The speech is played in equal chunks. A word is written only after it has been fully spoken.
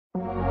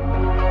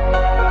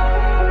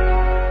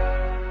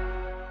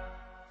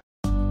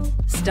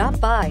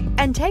Stop by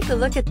and take a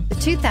look at the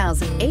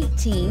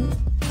 2018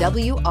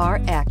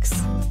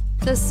 WRX.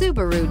 The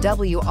Subaru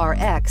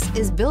WRX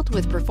is built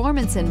with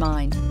performance in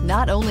mind.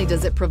 Not only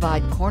does it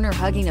provide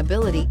corner-hugging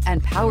ability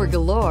and power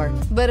galore,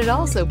 but it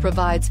also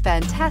provides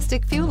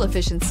fantastic fuel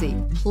efficiency.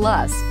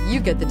 Plus, you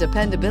get the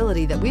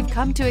dependability that we've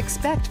come to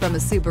expect from a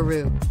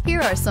Subaru.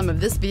 Here are some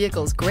of this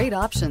vehicle's great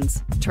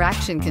options: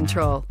 traction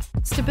control,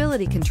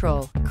 stability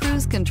control,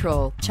 cruise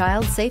control,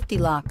 child safety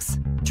locks,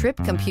 trip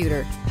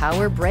computer,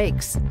 power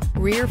brakes,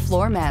 rear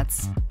floor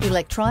mats,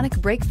 electronic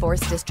brake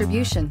force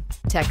distribution,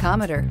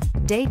 tachometer,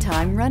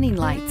 daytime running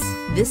lights.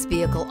 This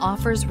vehicle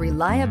offers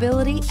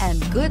reliability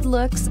and good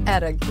looks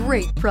at a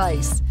great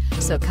price.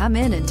 So come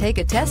in and take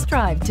a test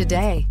drive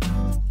today.